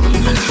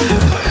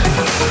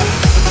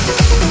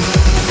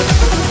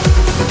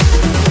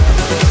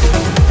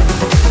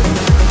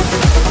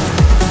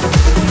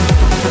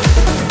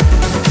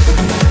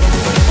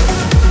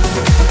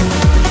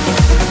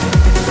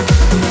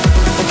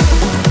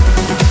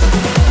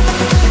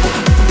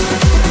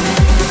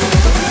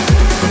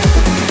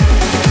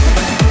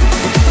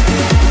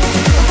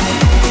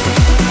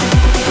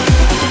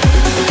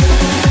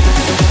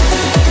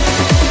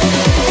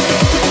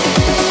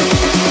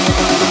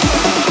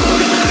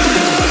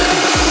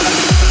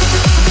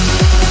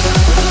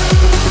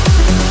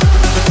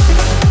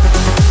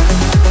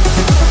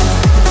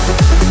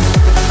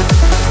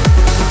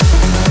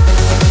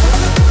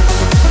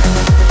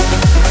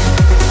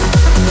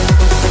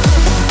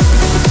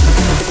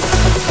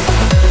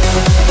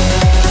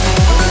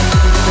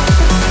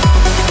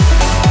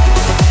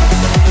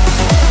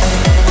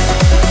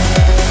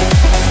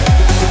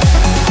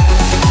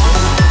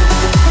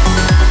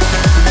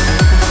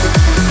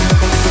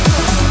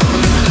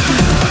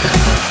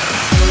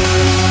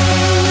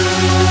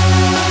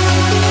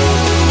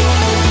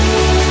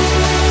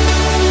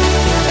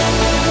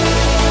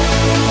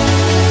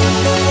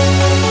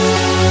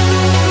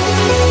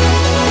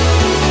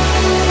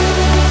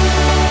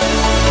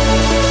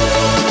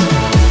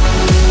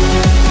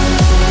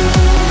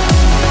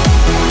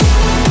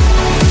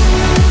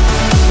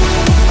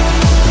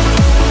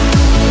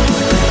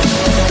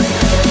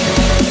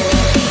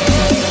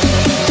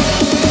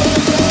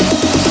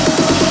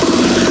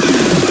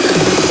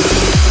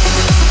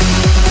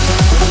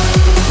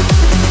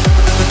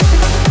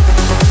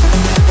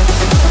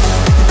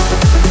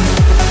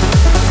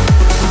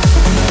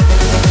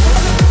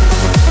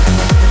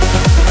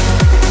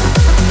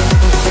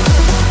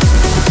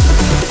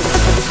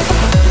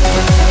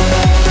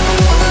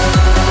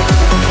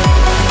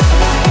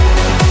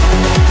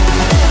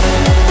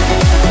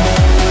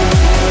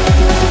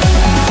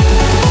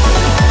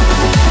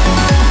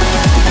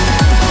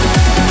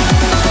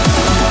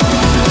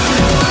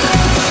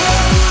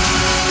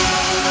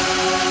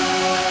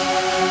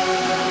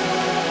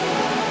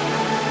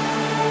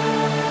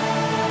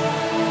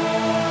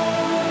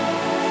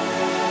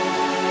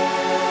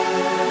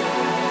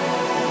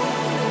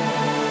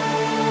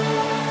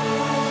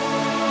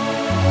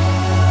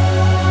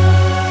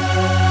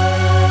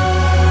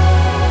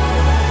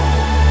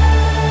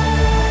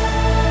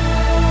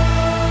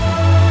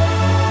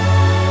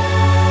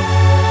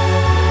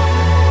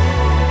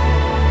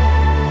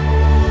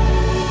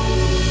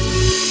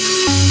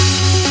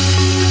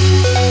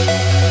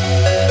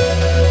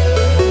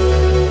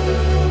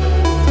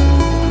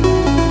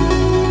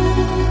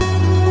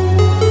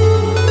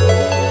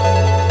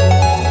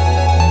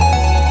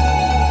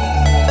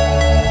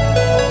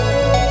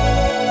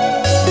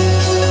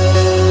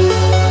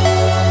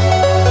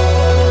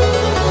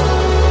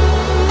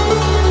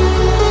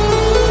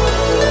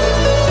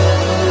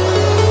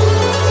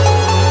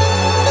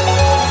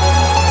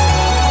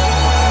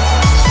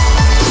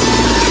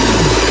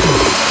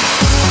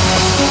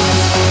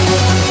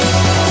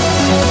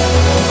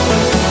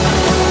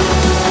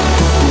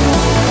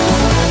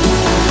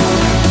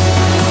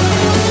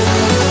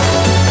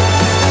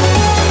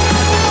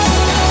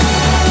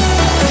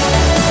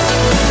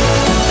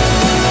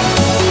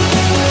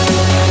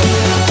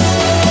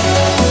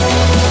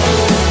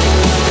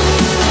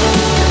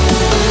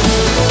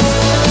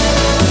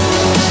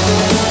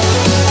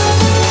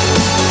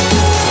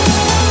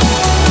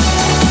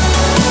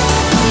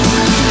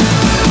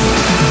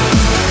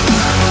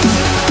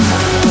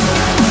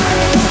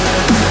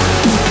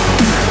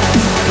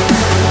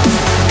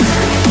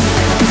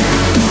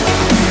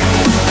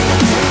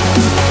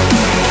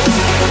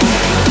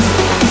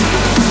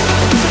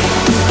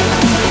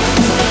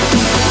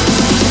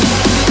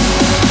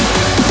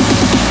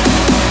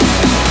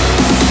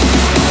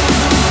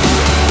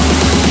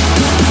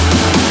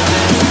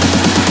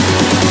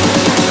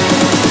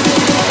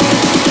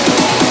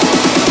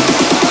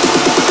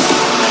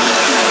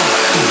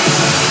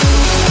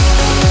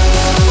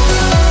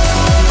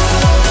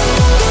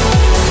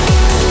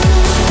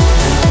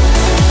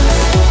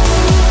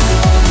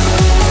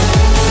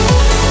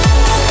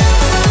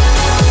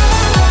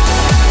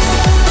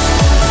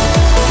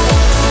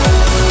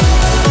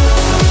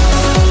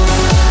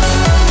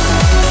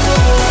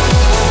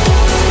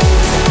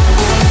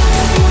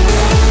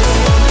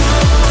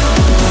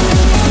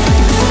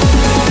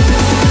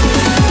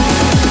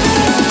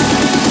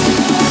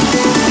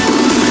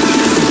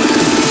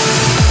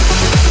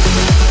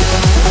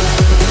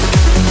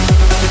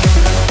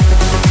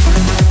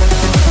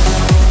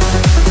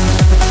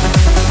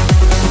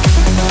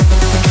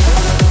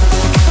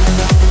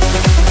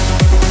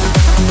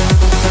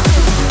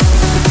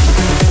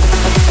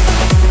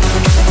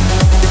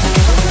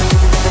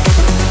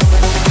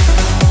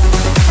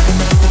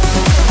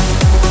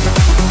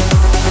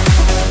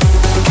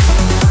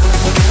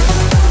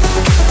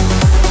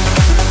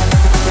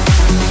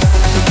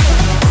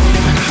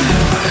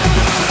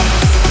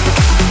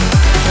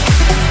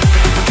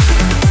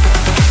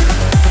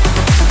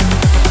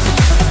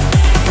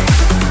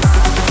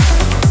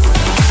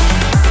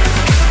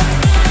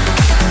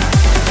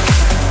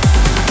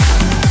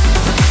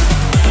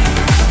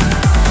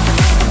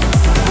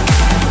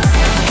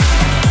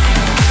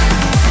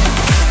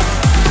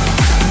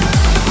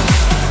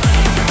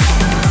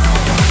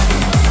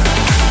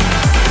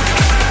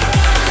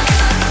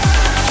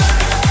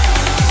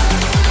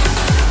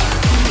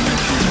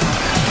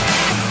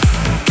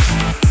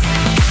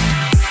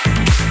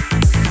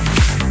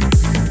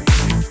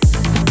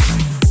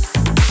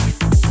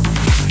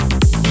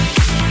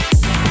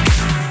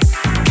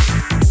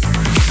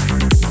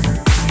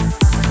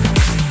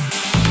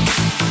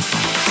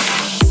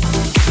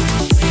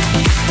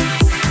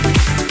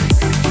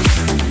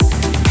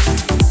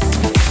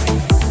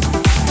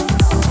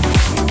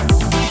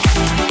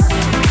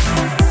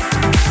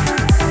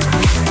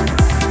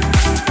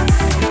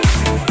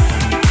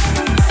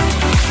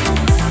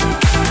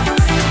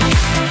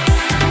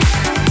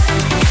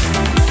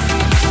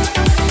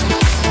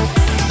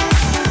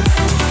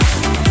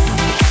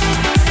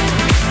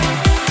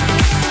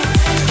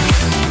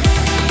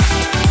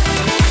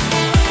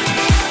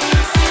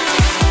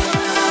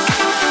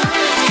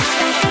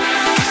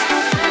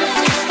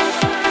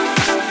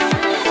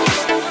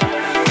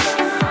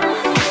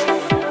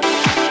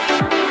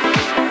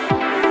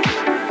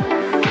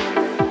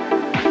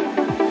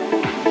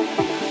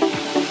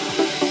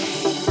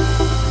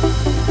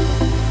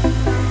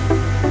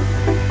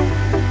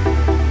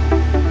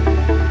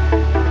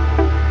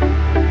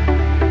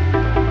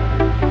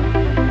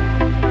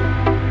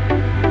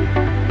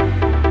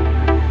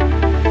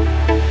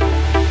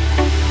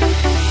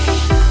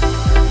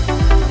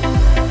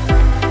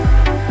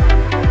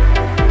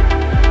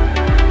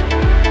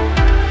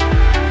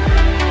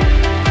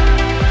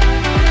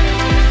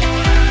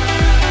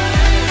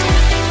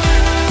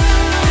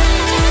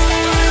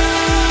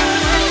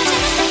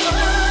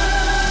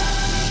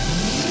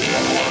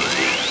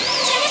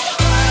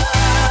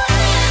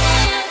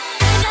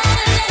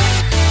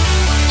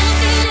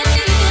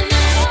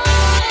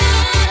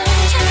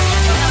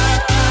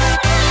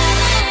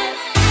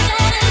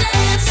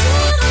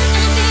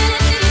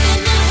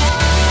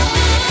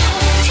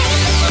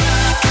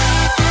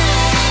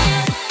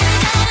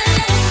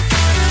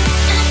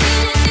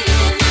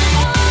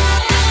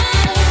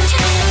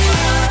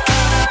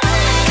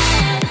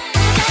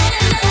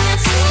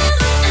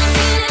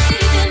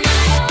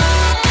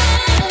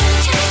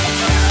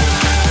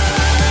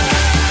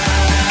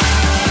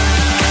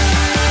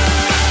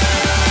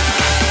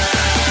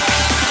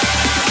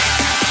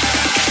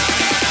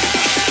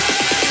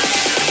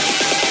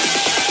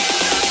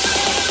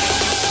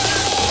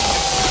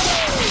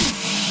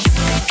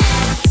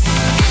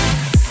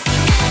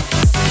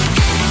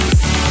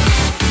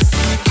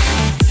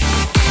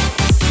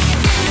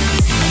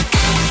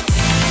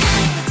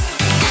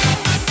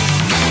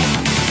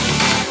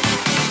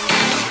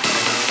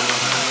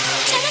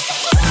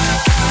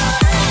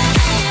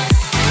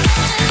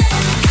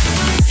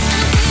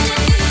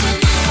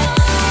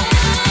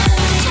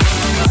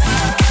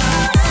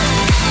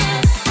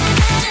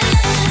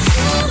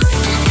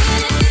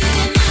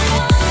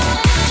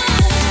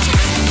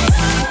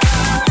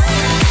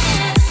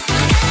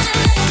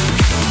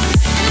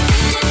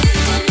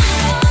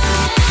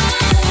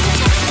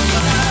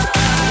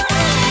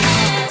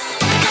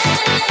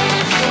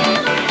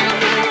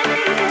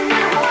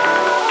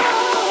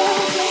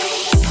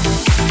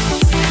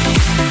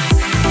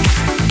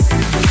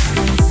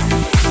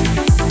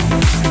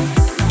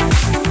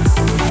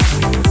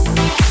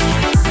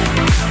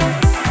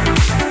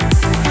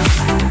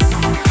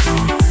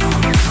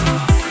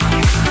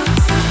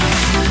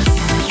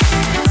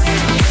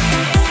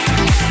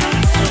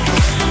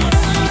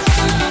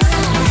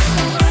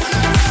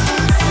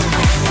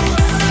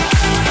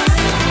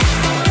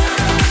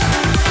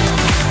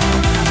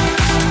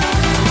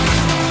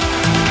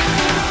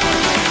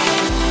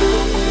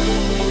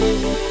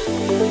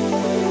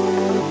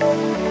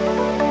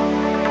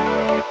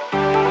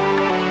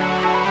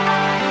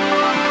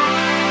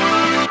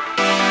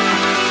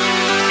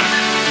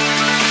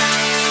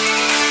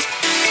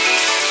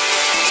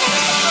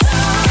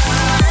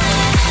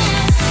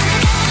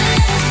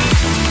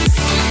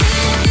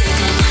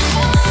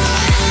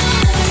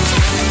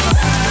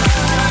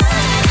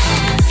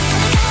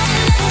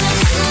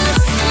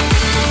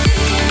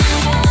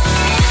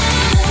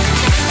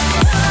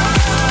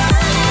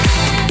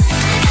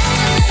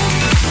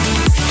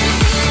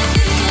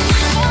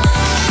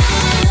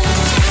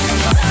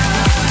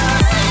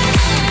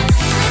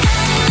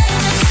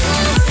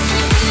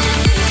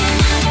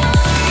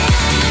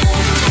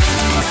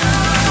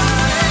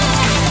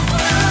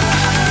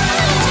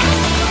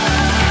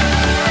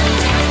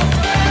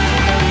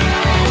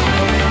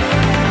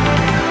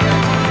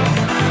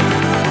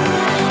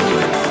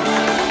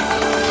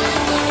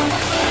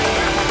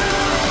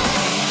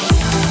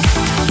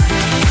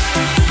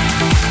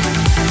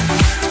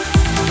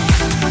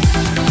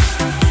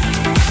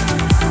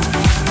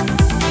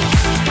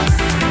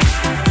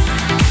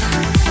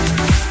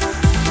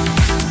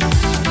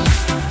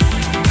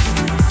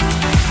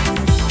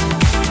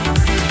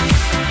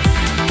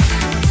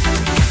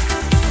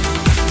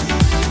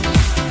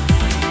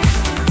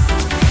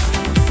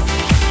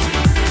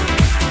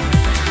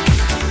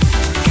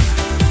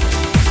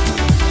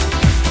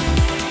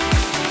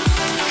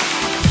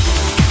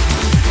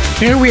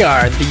 Here we are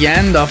at the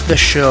end of the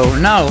show.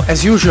 Now,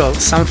 as usual,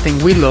 something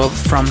we love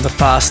from the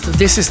past.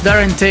 This is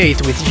Darren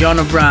Tate with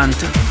Jono Brandt,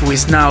 who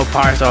is now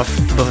part of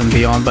Above and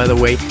Beyond, by the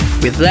way,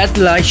 with Let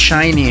Light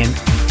Shine In.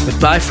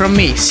 Goodbye from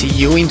me. See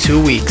you in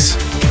 2 weeks.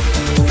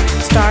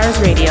 Stars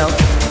Radio,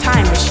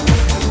 Time Machine.